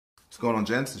going on,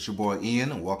 gents? It's your boy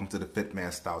Ian, and welcome to the Fit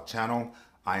Man Style channel.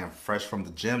 I am fresh from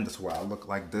the gym. That's why I look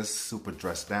like this, super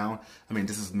dressed down. I mean,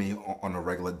 this is me on a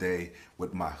regular day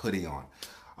with my hoodie on.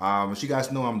 As you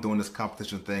guys know, I'm doing this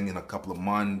competition thing in a couple of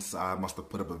months. I must have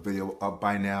put up a video up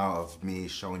by now of me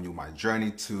showing you my journey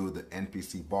to the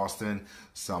NPC Boston.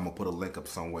 So I'm gonna put a link up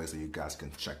somewhere so you guys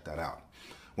can check that out.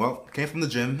 Well, I came from the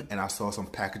gym and I saw some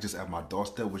packages at my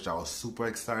doorstep, which I was super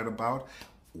excited about.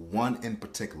 One in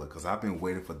particular, because I've been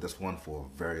waiting for this one for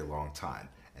a very long time.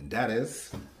 And that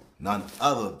is none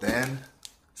other than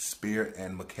Spier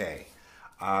and Mackay.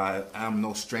 I am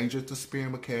no stranger to Spier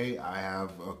and Mackay. I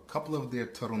have a couple of their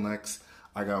turtlenecks.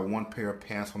 I got one pair of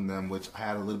pants from them, which I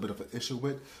had a little bit of an issue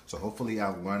with. So hopefully I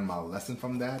learned my lesson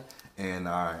from that, and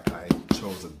I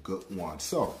chose a good one.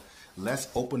 So let's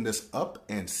open this up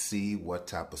and see what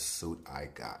type of suit I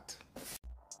got.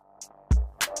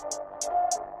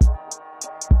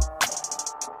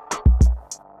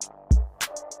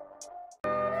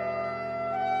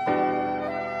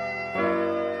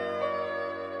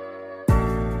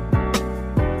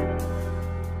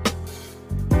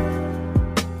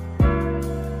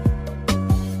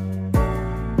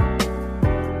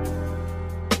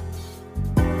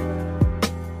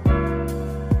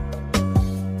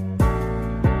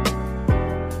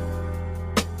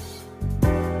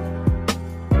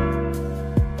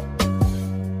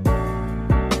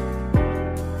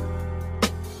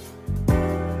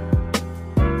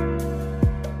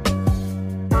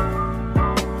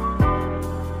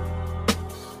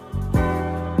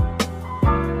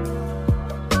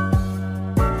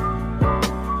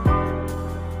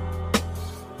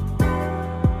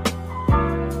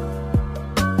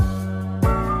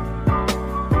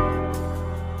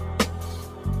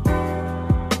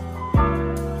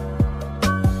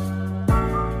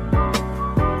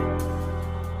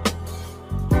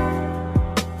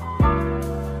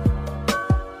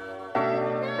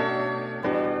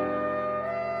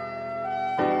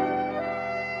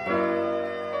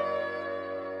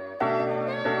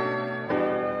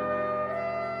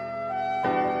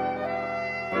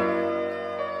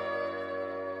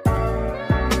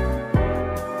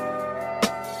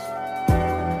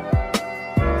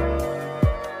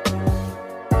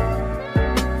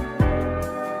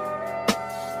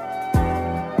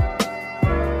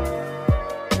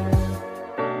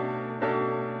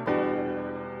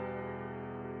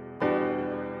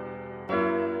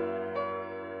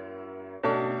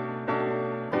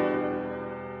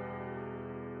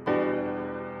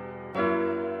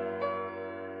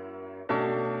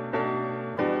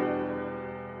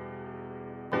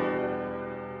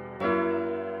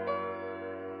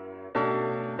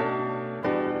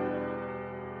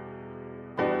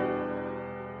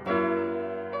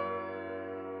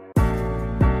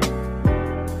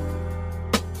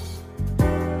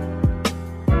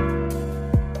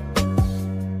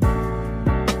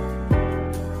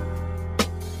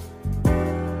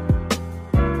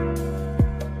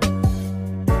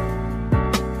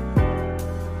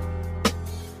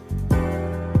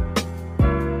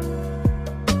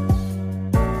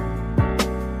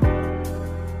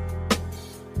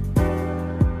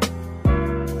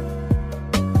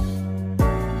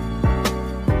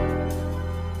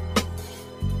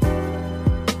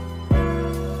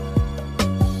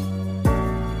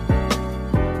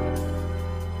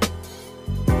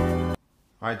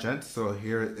 Alright, gents, so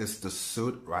here is the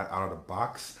suit right out of the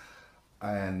box,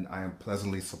 and I am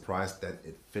pleasantly surprised that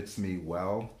it fits me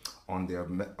well. On their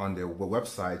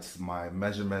websites, my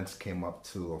measurements came up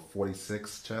to a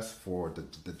 46 chest for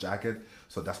the jacket,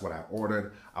 so that's what I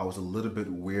ordered. I was a little bit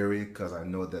weary because I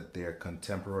know that their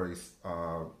contemporary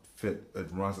fit, it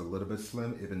runs a little bit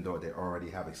slim, even though they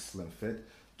already have a slim fit,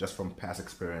 just from past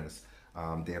experience.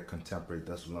 Their contemporary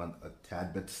does run a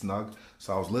tad bit snug,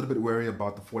 so I was a little bit wary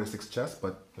about the 46 chest,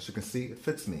 but as you can see, it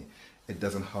fits me. It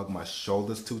doesn't hug my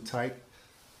shoulders too tight.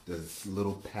 There's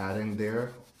little padding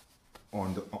there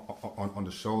on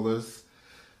the shoulders.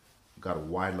 Got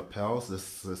wide lapels.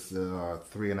 This is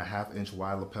 3.5 inch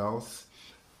wide lapels.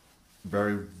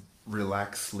 Very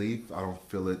relaxed sleeve. I don't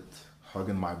feel it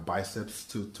hugging my biceps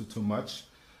too much.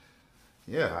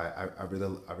 Yeah, I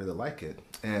really like it,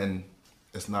 and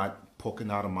it's not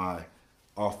poking out of my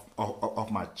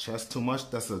off my chest too much.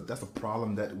 That's a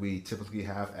problem that we typically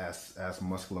have as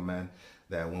muscular men,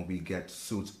 that when we get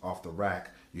suits off the rack,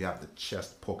 you have the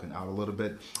chest poking out a little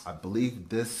bit. I believe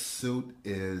this suit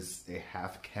is a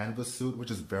half canvas suit, which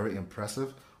is very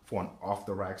impressive for an off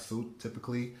the rack suit.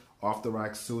 Typically off the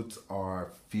rack suits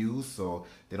are fused, so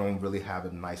they don't really have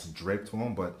a nice drape to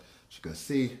them, but as you can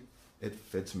see, it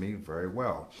fits me very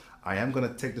well. I am going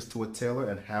to take this to a tailor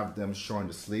and have them showing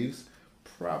the sleeves,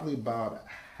 probably about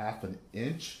half an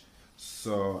inch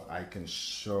so I can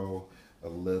show a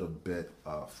little bit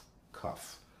of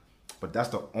cuff. But that's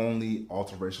the only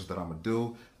alterations that I'm gonna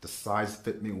do. The size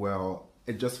fit me well.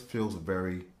 It just feels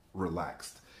very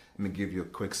relaxed. Let me give you a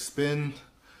quick spin.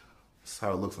 This is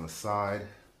how it looks on the side.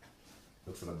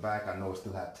 Looks on the back. I know it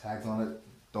still has tags on it.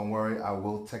 Don't worry, I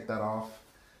will take that off.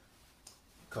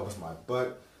 Covers my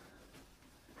butt.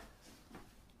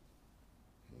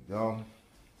 There you go.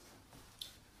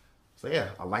 So yeah,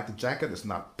 I like the jacket. It's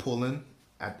not pulling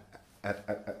at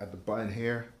the button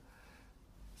here.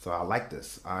 So I like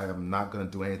this. I am not gonna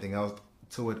do anything else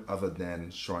to it other than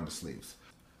shorten the sleeves.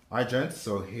 All right, gents,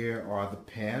 so here are the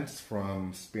pants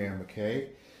from Spier and Mackay.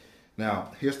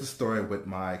 Now, here's the story with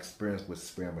my experience with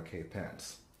Spier and Mackay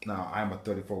pants. Now, I'm a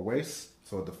 34 waist,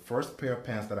 so the first pair of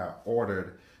pants that I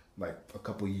ordered like a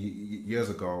couple years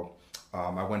ago,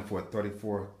 I went for a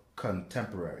 34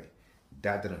 contemporary.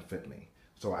 That didn't fit me.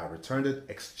 So I returned it,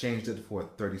 exchanged it for a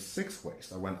 36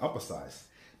 waist. I went up a size.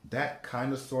 That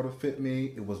kind of sort of fit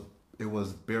me. It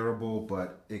was bearable,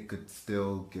 but it could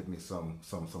still give me some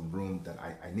room that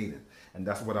I needed. And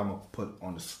that's what I'm gonna put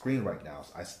on the screen right now.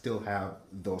 So I still have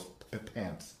those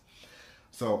pants.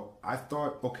 So I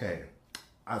thought, okay,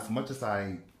 as much as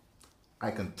I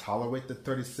can tolerate the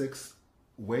 36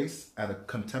 waist at a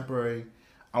contemporary,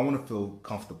 I want to feel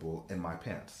comfortable in my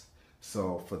pants.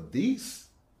 So for these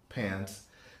pants,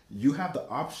 you have the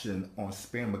option on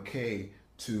Spier and Mackay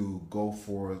to go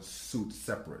for suit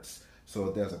separates.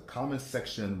 So there's a comment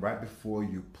section right before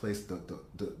you place the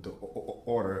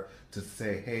order to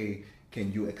say, hey,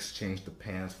 can you exchange the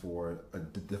pants for a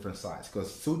different size?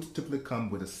 Because suits typically come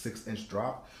with a 6-inch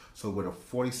drop. So with a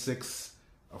 46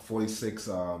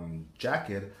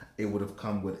 jacket, it would have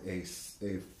come with a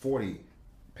 40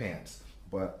 pants.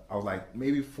 But I was like,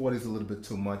 maybe 40 is a little bit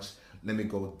too much. Let me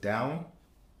go down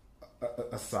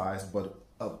a size, but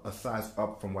a size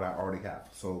up from what I already have.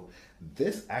 So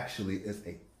this actually is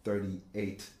a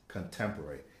 38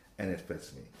 contemporary, and it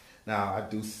fits me. Now I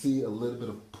do see a little bit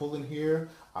of pulling here.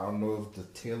 I don't know if the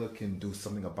tailor can do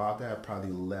something about that.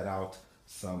 Probably let out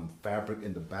some fabric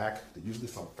in the back. There's usually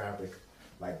some fabric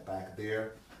like back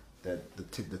there that the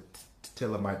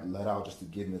tailor might let out just to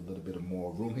give me a little bit of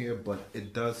more room here, but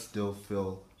it does still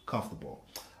feel comfortable.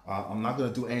 I'm not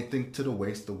gonna do anything to the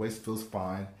waist. The waist feels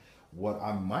fine. What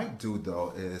I might do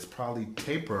though is probably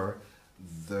taper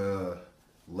the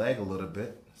leg a little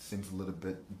bit. Seems a little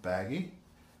bit baggy,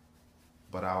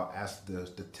 but I'll ask the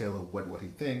tailor what he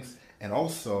thinks. And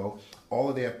also, all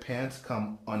of their pants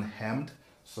come unhemmed,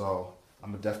 so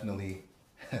I'm gonna definitely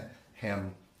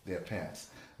hem their pants.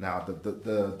 Now,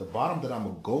 the bottom that I'm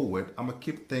gonna go with, I'm gonna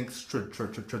keep things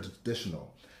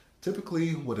traditional.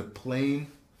 Typically, with a plain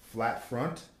flat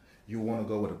front, you wanna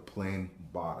go with a plain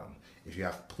bottom. If you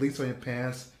have pleats on your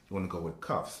pants, you wanna go with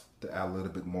cuffs to add a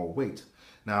little bit more weight.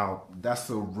 Now, that's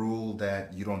a rule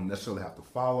that you don't necessarily have to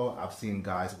follow. I've seen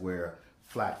guys wear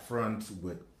flat fronts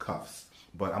with cuffs,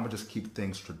 but I'm gonna just keep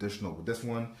things traditional with this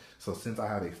one. So since I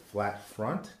have a flat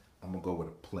front, I'm gonna go with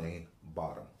a plain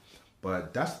bottom.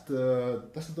 But those are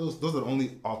the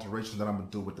only alterations that I'm gonna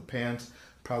do with the pants.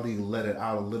 Probably let it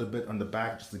out a little bit on the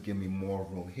back just to give me more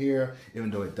room here,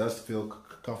 even though it does feel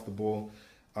comfortable.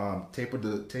 Taper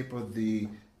the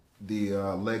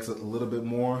legs a little bit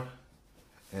more,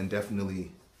 and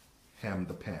definitely hem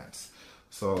the pants.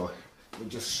 So let me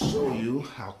just show you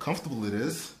how comfortable it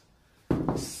is.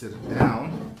 Sit it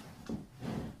down.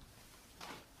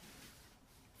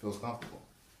 Feels comfortable.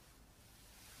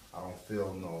 I don't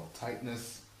feel no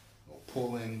tightness, no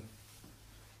pulling.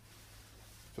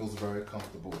 Feels very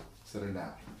comfortable sitting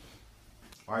down.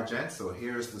 All right, gents, so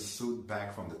here's the suit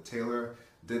back from the tailor.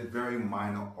 Did very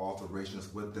minor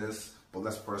alterations with this, but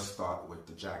let's first start with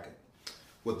the jacket.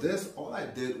 With this, all I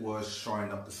did was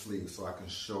shorten up the sleeves so I can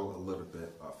show a little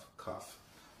bit of cuff.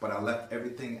 But I left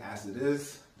everything as it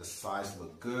is. The sides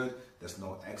look good. There's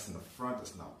no X in the front.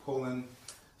 It's not pulling.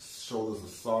 Shoulders are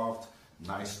soft.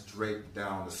 Nice drape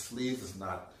down the sleeves. It's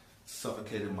not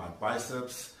suffocating my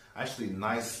biceps. Actually,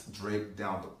 nice drape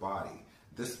down the body.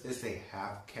 This is a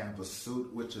half canvas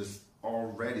suit, which is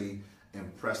already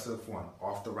impressive for an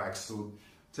off-the-rack suit.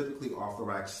 Typically,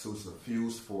 off-the-rack suits are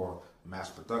fused for mass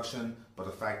production, but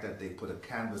the fact that they put a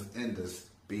canvas in this,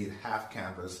 be it half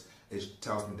canvas, it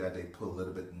tells me that they put a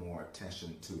little bit more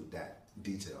attention to that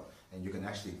detail. And you can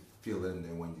actually feel it in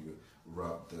there when you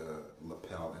rub the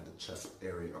lapel and the chest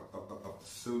area of the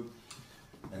suit.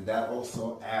 And that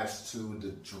also adds to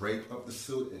the drape of the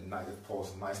suit. It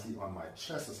falls nicely on my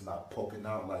chest. It's not poking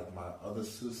out like my other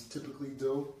suits typically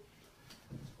do.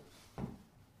 So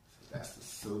that's the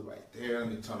suit right there. Let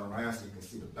me turn around so you can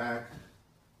see the back.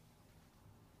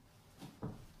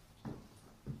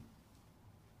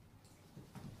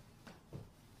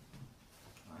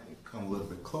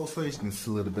 closer, you can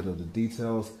see a little bit of the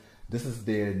details. This is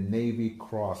their navy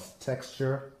cross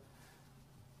texture.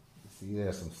 See,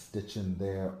 there's some stitching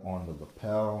there on the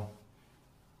lapel.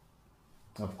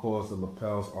 Of course, the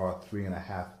lapels are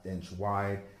 3.5 inch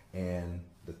wide, and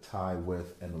the tie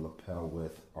width and the lapel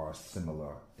width are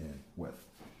similar in width.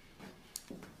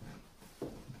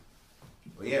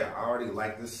 But yeah, I already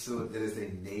like this suit. It is a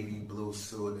navy blue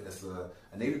suit. It's a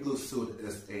navy blue suit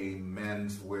is a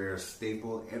menswear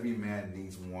staple. Every man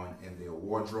needs one in their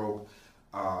wardrobe.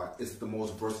 It's the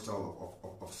most versatile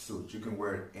of suits. You can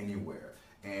wear it anywhere.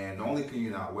 And not only can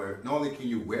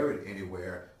you wear it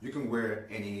anywhere, you can wear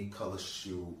any color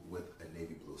shoe with a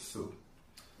navy blue suit.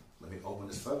 Let me open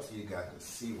this up so you guys can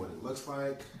see what it looks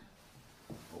like.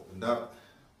 Opened up.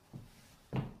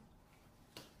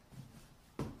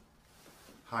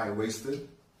 High-waisted,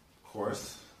 of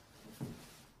course.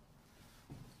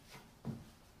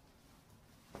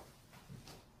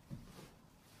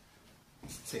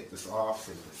 Let's take this off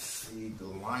so you can see the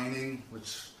lining,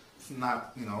 which is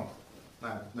not,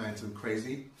 not too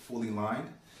crazy, fully lined.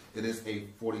 It is a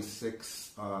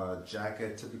 46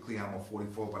 jacket. Typically I'm a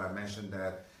 44, but I mentioned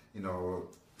that,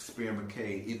 Spier and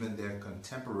Mackay, even their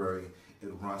contemporary,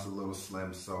 it runs a little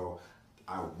slim, so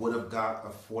I would have got a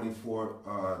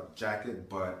 44 jacket,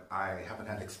 but I haven't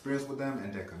had experience with them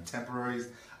and they're contemporaries.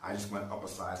 I just went up a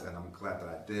size, and I'm glad that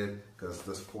I did, because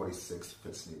this 46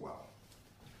 fits me well.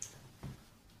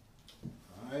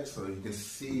 Alright, so you can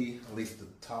see at least the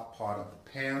top part of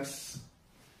the pants.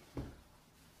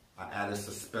 I added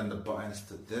suspender buttons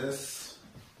to this.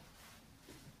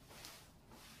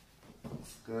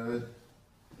 Looks good.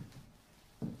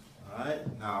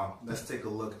 Alright, now let's take a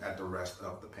look at the rest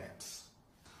of the pants.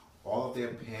 All of their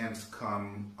pants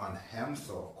come unhemmed,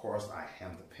 so of course I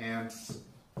hem the pants.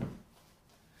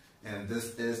 And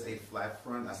this is a flat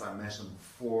front, as I mentioned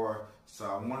before, so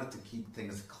I wanted to keep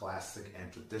things classic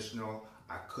and traditional.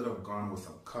 I could have gone with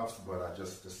some cuffs, but I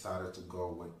just decided to go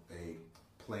with a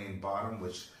plain bottom,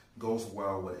 which goes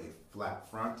well with a flat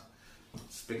front.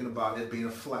 Speaking about it being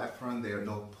a flat front, there are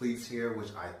no pleats here,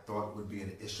 which I thought would be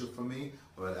an issue for me,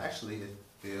 but actually it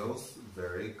feels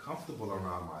very comfortable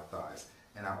around my thighs.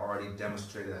 And I already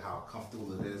demonstrated how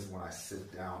comfortable it is when I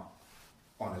sit down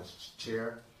on a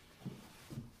chair.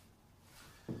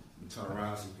 And turn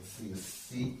around so you can see the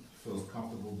seat feels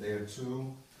comfortable there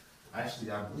too.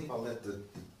 Actually, I believe I let the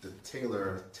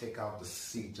tailor take out the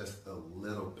seat just a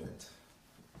little bit.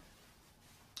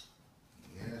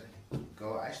 Yeah, there you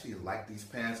go. I actually like these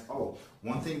pants. Oh,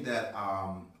 one thing that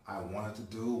I wanted to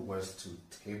do was to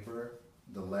taper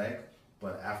the leg,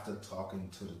 but after talking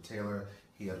to the tailor,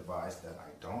 he advised that I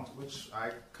don't, which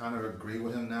I kind of agree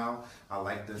with him now. I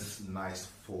like this nice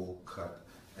full cut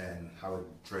and how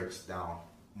it drapes down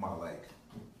my leg.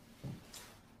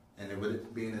 And with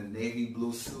it being a navy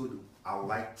blue suit, I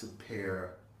like to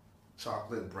pair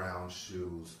chocolate brown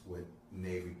shoes with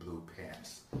navy blue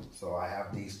pants. So I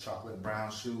have these chocolate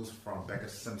brown shoes from Becca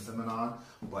Simpson on,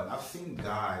 but I've seen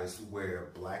guys wear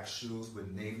black shoes with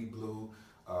navy blue,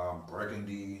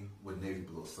 burgundy with navy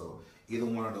blue. So either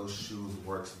one of those shoes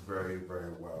works very,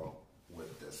 very well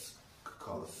with this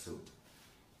color suit.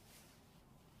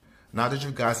 Now that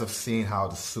you guys have seen how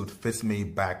the suit fits me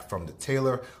back from the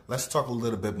tailor, let's talk a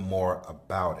little bit more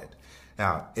about it.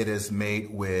 Now, it is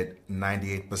made with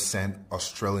 98%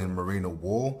 Australian merino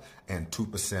wool and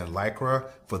 2% lycra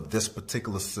for this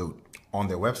particular suit. On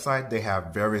their website, they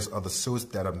have various other suits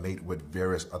that are made with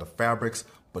various other fabrics,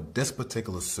 but this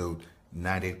particular suit,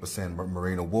 98%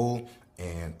 merino wool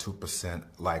and 2%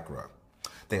 lycra.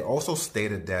 They also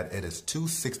stated that it is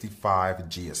 265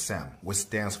 GSM, which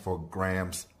stands for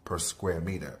grams per square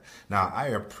meter. Now, I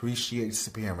appreciate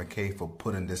Spier and Mackay for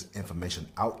putting this information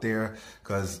out there,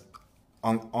 because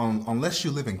unless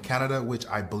you live in Canada, which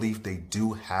I believe they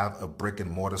do have a brick and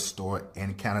mortar store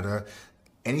in Canada,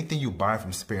 anything you buy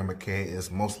from Spier and Mackay is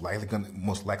most likely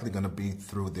going to be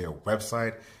through their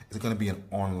website. It's going to be an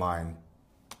online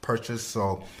purchase.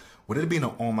 So with it being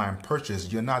an online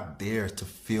purchase, you're not there to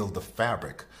feel the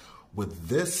fabric. With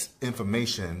this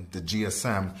information, the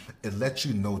GSM, it lets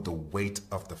you know the weight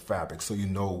of the fabric, so you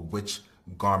know which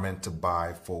garment to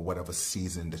buy for whatever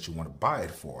season that you want to buy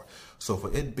it for. So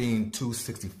for it being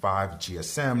 265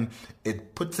 GSM,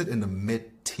 it puts it in the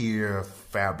mid-tier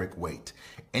fabric weight.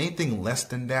 Anything less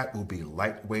than that will be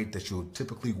lightweight that you'll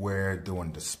typically wear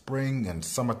during the spring and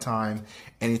summertime.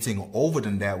 Anything over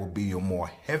than that will be your more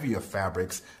heavier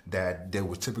fabrics that they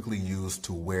would typically use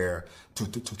to wear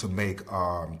to make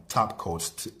top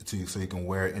coats so you can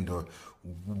wear in the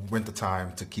winter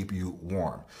time to keep you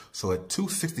warm. So at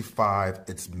 265,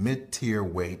 it's mid-tier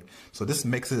weight. So this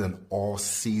makes it an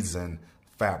all-season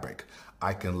fabric.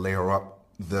 I can layer up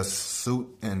this suit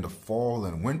in the fall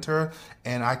and winter,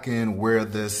 and I can wear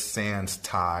this sans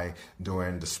tie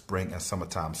during the spring and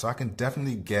summertime. So I can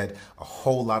definitely get a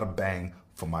whole lot of bang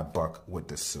for my buck with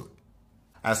this suit.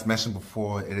 As mentioned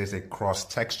before, it is a cross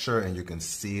texture, and you can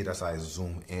see it as I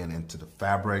zoom in into the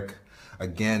fabric.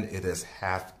 Again, it is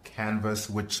half canvas,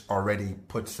 which already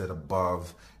puts it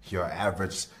above your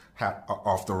average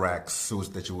off-the-rack suits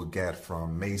that you would get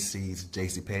from Macy's,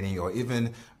 JCPenney, or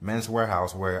even Men's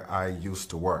Warehouse, where I used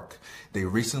to work. They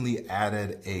recently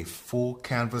added a full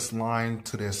canvas line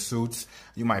to their suits.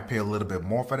 You might pay a little bit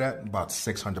more for that, about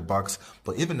 $600,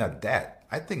 but even at that,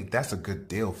 I think that's a good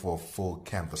deal for a full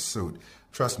canvas suit.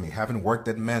 Trust me, having worked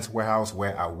at Men's Warehouse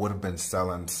where I would have been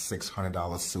selling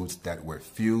 $600 suits that were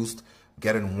fused,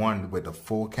 getting one with a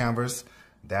full canvas,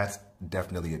 that's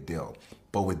definitely a deal.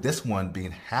 But with this one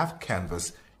being half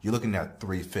canvas, you're looking at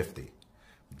 $350.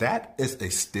 That is a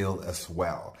steal as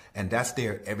well. And that's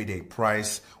their everyday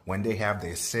price. When they have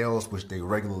their sales, which they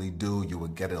regularly do, you will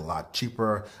get it a lot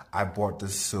cheaper. I bought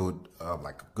this suit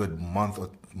like a good month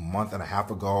and a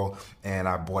half ago, and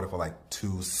I bought it for like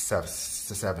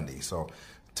 $270. So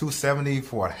 $270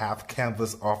 for a half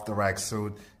canvas off the rack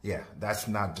suit. Yeah, that's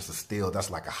not just a steal, that's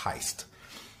like a heist.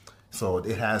 So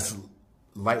it has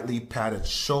lightly padded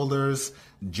shoulders,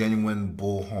 genuine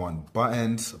bullhorn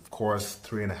buttons, of course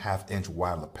 3.5-inch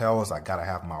wide lapels. I gotta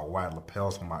have my wide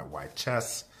lapels for my wide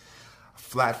chest.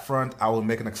 Flat front, I will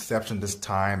make an exception this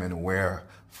time and wear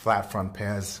flat front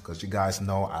pants because you guys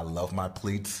know I love my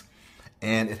pleats.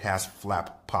 And it has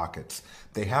flap pockets.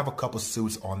 They have a couple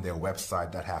suits on their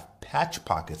website that have patch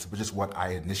pockets, which is what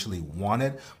I initially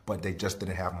wanted, but they just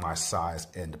didn't have my size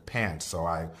in the pants, so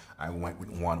I went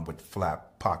with one with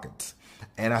flap pockets.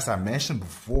 And as I mentioned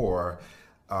before,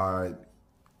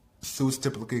 suits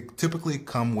typically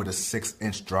come with a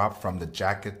 6-inch drop from the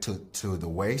jacket to the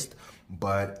waist,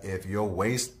 but if your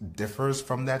waist differs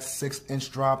from that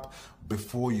 6-inch drop,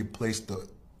 before you place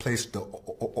the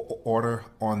order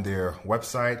on their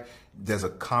website, there's a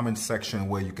comment section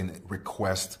where you can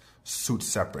request suit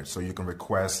separate. So you can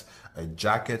request a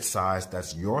jacket size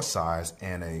that's your size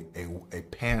and a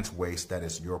pants waist that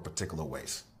is your particular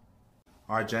waist.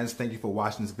 All right, gents, thank you for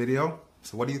watching this video.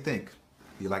 So what do you think?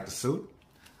 Do you like the suit?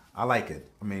 I like it.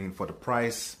 I mean, for the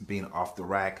price, being off the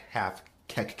rack, half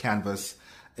canvas,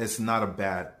 it's not a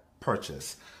bad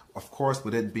purchase. Of course,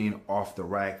 with it being off the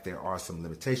rack, there are some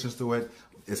limitations to it.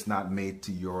 It's not made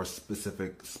to your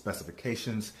specific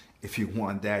specifications. If you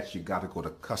want that, you got to go the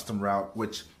custom route,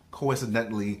 which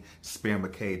coincidentally, Spier and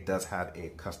Mackay does have a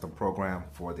custom program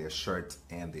for their shirts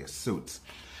and their suits.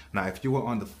 Now, if you were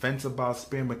on the fence about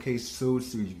Spier and Mackay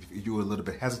Suits, you were a little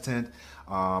bit hesitant,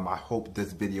 I hope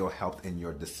this video helped in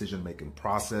your decision-making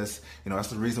process. You know, that's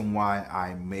the reason why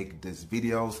I make these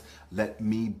videos. Let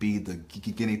me be the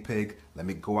guinea pig. Let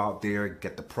me go out there,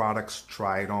 get the products,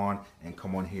 try it on, and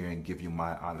come on here and give you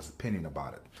my honest opinion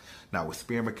about it. Now, with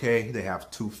Spier and Mackay, they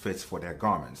have 2 fits for their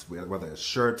garments, whether it's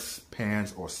shirts,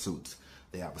 pants, or suits.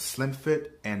 They have a slim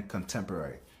fit and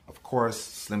contemporary. Of course,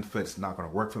 slim fit's not going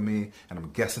to work for me, and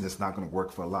I'm guessing it's not going to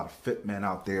work for a lot of fit men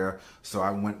out there, so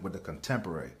I went with the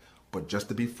contemporary. But just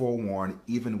to be forewarned,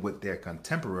 even with their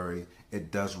contemporary, it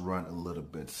does run a little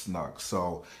bit snug.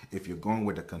 So if you're going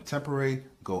with the contemporary,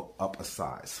 go up a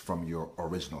size from your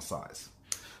original size.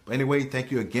 But anyway, thank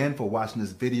you again for watching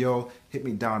this video. Hit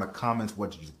me down in the comments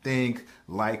what you think,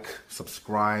 like,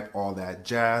 subscribe, all that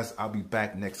jazz. I'll be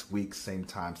back next week, same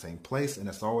time, same place. And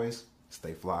as always,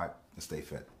 stay fly and stay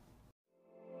fit.